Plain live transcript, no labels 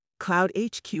Cloud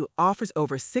HQ offers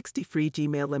over 60 free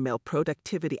Gmail email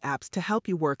productivity apps to help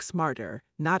you work smarter,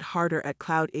 not harder at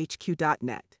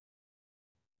cloudhq.net.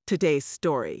 Today's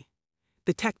story: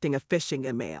 detecting a phishing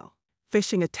email.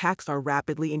 Phishing attacks are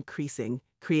rapidly increasing,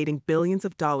 creating billions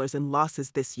of dollars in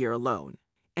losses this year alone.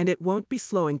 And it won't be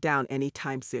slowing down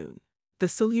anytime soon. The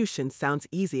solution sounds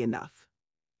easy enough.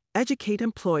 Educate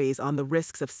employees on the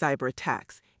risks of cyber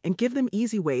attacks and give them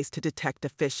easy ways to detect a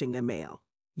phishing email.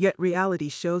 Yet reality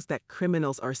shows that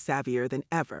criminals are savvier than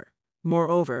ever.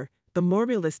 Moreover, the more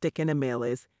realistic an email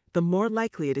is, the more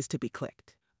likely it is to be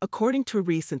clicked. According to a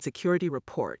recent security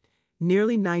report,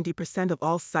 nearly 90% of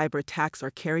all cyber attacks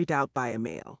are carried out by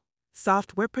email.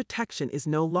 Software protection is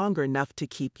no longer enough to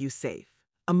keep you safe.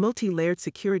 A multi-layered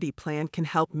security plan can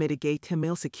help mitigate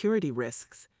email security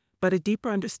risks, but a deeper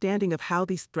understanding of how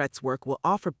these threats work will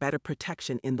offer better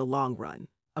protection in the long run.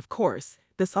 Of course,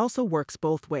 this also works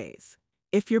both ways.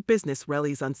 If your business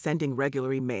relies on sending regular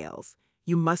emails,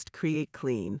 you must create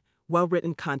clean,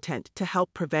 well-written content to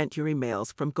help prevent your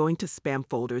emails from going to spam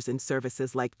folders in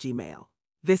services like Gmail.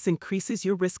 This increases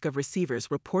your risk of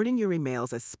receivers reporting your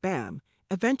emails as spam,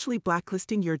 eventually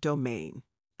blacklisting your domain.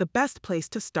 The best place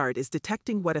to start is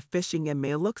detecting what a phishing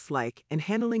email looks like and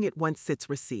handling it once it's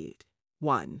received.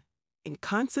 1.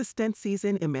 Inconsistencies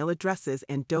in email addresses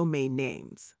and domain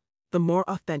names. The more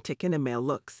authentic an email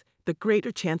looks, the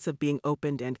greater chance of being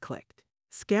opened and clicked.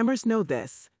 Scammers know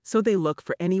this, so they look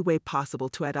for any way possible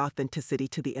to add authenticity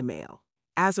to the email.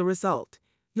 As a result,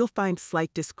 you'll find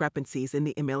slight discrepancies in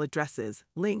the email addresses,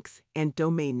 links, and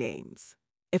domain names.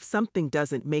 If something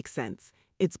doesn't make sense,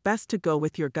 it's best to go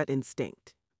with your gut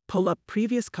instinct. Pull up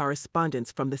previous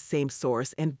correspondence from the same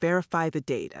source and verify the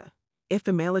data. If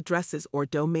email addresses or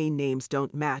domain names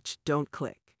don't match, don't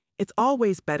click. It's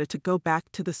always better to go back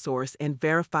to the source and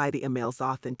verify the email's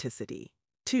authenticity.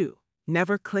 2.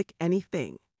 Never click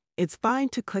anything. It's fine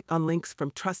to click on links from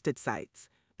trusted sites,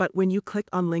 but when you click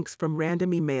on links from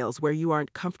random emails where you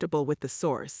aren't comfortable with the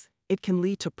source, it can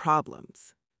lead to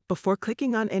problems. Before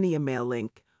clicking on any email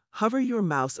link, hover your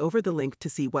mouse over the link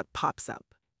to see what pops up.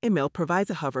 Email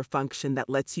provides a hover function that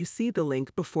lets you see the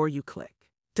link before you click.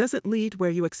 Does it lead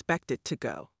where you expect it to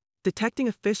go? Detecting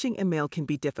a phishing email can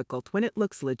be difficult when it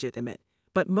looks legitimate,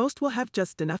 but most will have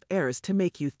just enough errors to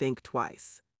make you think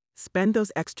twice. Spend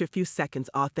those extra few seconds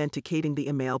authenticating the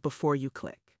email before you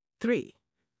click. 3.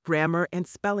 Grammar and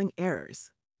spelling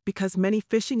errors. Because many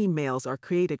phishing emails are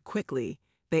created quickly,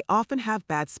 they often have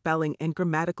bad spelling and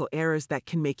grammatical errors that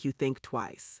can make you think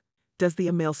twice. Does the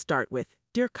email start with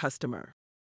 "Dear Customer"?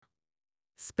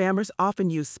 Spammers often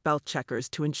use spell checkers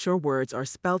to ensure words are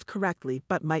spelled correctly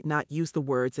but might not use the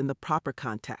words in the proper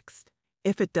context.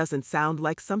 If it doesn't sound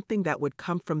like something that would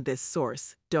come from this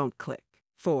source, don't click.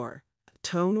 4.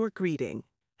 Tone or greeting.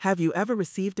 Have you ever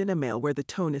received an email where the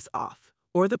tone is off,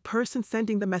 or the person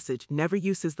sending the message never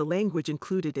uses the language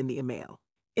included in the email?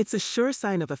 It's a sure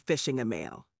sign of a phishing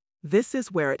email. This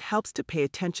is where it helps to pay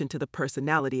attention to the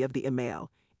personality of the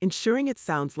email, ensuring it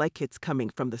sounds like it's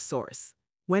coming from the source.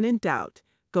 When in doubt,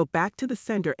 go back to the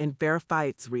sender and verify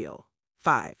it's real.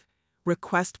 5.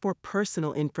 Request for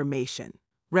personal information.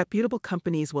 Reputable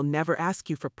companies will never ask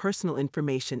you for personal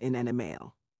information in an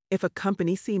email. If a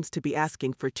company seems to be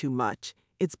asking for too much,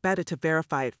 it's better to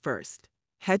verify it first.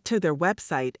 Head to their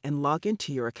website and log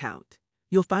into your account.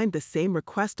 You'll find the same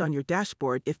request on your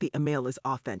dashboard if the email is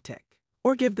authentic.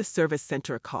 Or give the service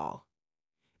center a call.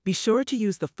 Be sure to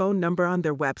use the phone number on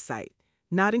their website,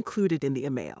 not included in the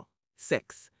email.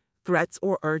 6. Threats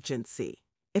or urgency.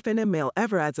 If an email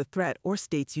ever adds a threat or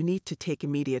states you need to take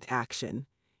immediate action,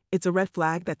 it's a red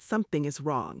flag that something is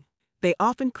wrong. They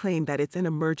often claim that it's an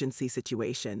emergency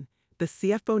situation, the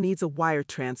CFO needs a wire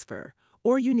transfer,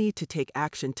 or you need to take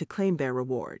action to claim their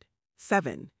reward.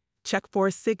 7. Check for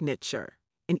a signature.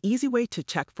 An easy way to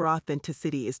check for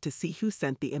authenticity is to see who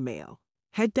sent the email.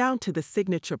 Head down to the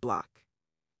signature block.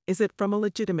 Is it from a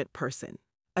legitimate person?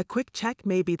 A quick check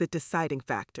may be the deciding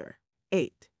factor.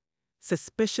 8.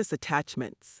 Suspicious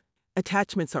attachments.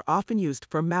 Attachments are often used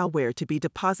for malware to be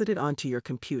deposited onto your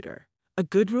computer. A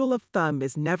good rule of thumb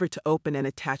is never to open an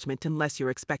attachment unless you're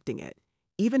expecting it,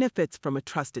 even if it's from a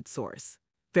trusted source.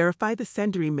 Verify the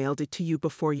sender emailed it to you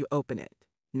before you open it.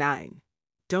 9.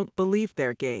 Don't believe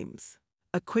their games.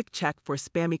 A quick check for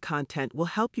spammy content will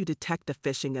help you detect a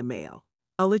phishing email.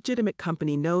 A legitimate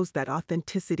company knows that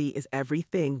authenticity is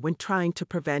everything when trying to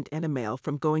prevent an email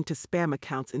from going to spam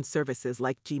accounts in services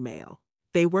like Gmail.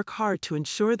 They work hard to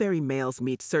ensure their emails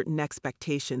meet certain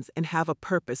expectations and have a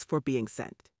purpose for being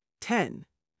sent. 10.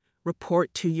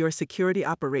 Report to your Security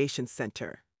Operations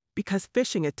Center. Because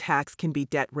phishing attacks can be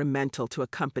detrimental to a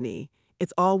company,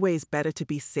 it's always better to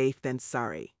be safe than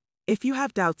sorry. If you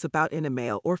have doubts about an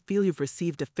email or feel you've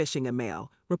received a phishing email,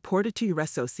 report it to your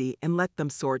SOC and let them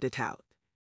sort it out.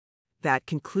 That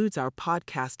concludes our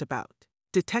podcast about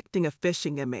detecting a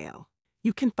phishing email.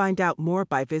 You can find out more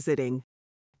by visiting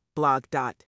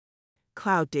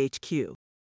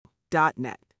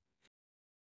blog.cloudhq.net.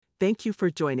 Thank you for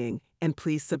joining, and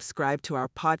please subscribe to our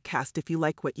podcast if you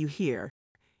like what you hear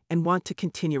and want to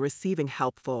continue receiving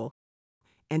helpful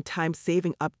and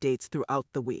time-saving updates throughout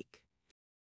the week.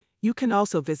 You can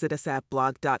also visit us at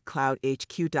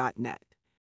blog.cloudhq.net.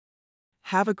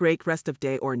 Have a great rest of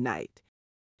day or night,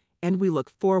 and we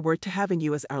look forward to having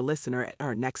you as our listener at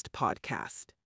our next podcast.